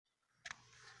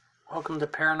Welcome to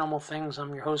Paranormal Things.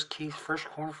 I'm your host, Keith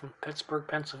Frischkorn from Pittsburgh,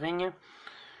 Pennsylvania.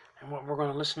 And what we're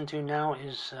going to listen to now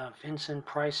is Vincent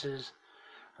Price's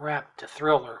rap to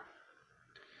Thriller.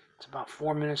 It's about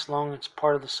 4 minutes long. It's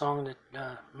part of the song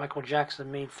that Michael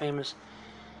Jackson made famous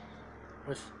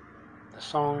with the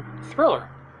song Thriller.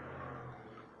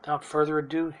 Without further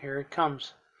ado, here it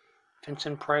comes.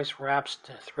 Vincent Price raps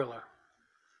to Thriller.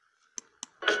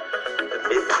 The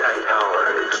midnight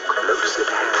hour is close at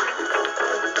hand.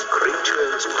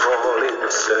 Creatures crawl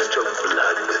in search of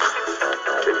blood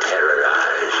to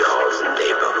terrorize your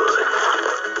neighborhood.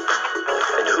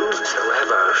 And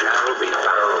whosoever shall be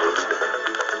found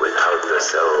without the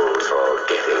soul for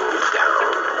getting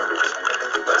down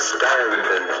must stand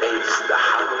and face the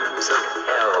hounds of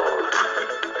hell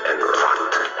and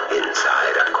rot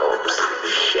inside a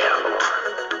corpse's shell.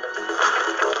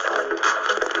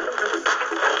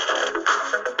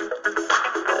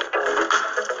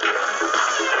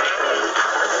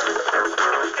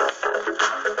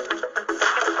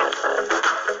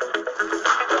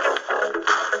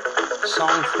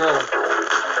 Song Thriller.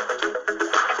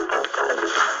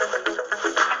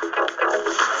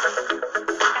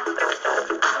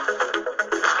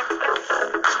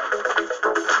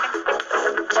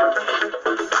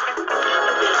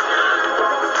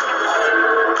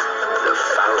 The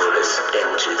foulest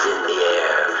stench is in the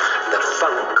air, the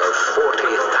funk of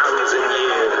 40,000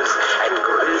 years, and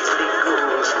grisly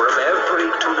ghouls from every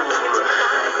tomb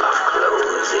are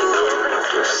closing in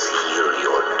to seal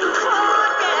your doom.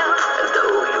 And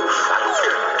though you fight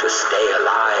to stay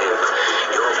alive,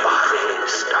 your body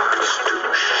starts to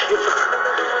shiver,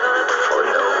 for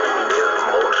no mere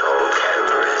mortal can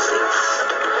resist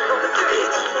the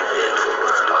evil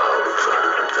of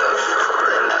the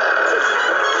Thriller.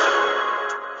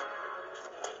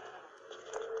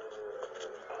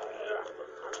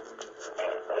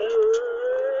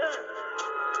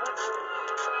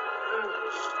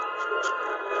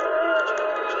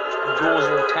 The ghouls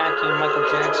are attacking Michael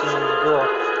Jackson and the girl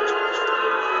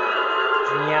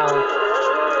in the alley.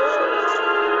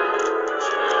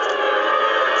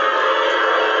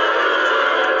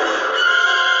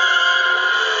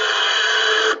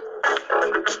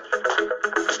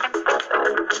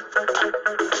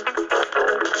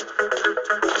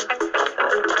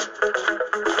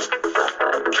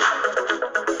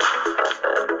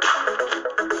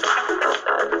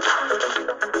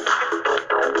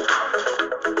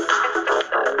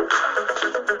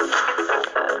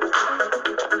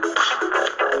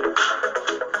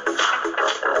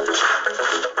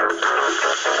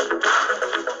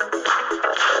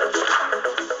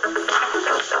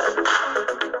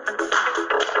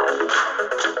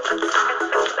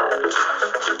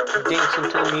 Dancing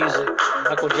to the music.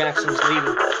 Michael Jackson's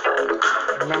leaving.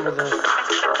 Remember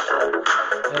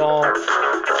it all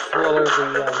Thriller, the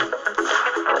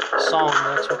song.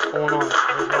 That's what's going on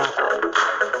right now.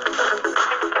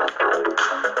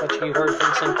 But you heard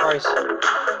Vincent Price,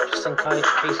 just in case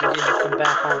he didn't come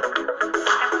back on.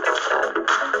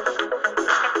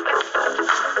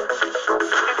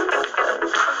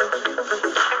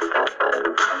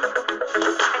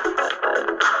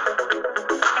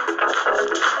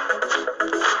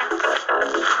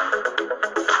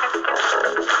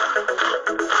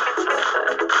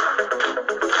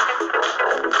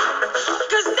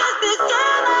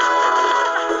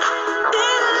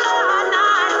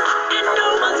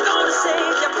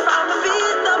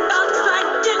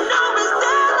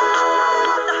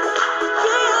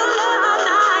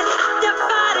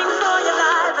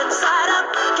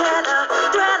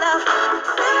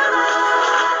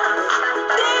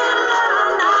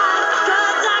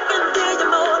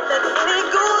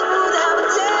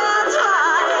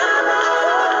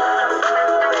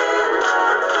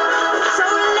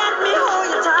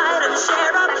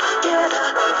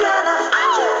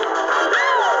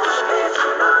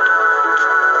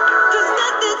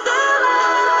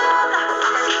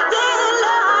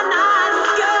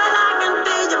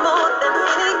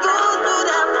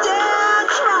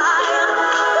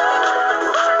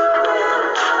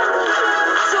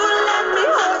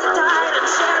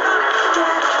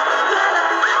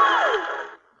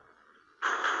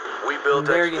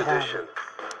 There you have it.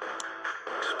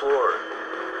 Explore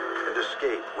and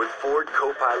escape with Ford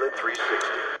Copilot 360.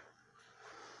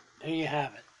 There you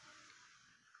have it.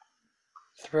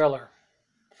 Thriller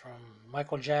from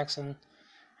Michael Jackson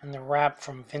and the rap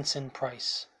from Vincent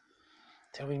Price.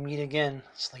 Till we meet again,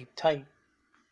 sleep tight.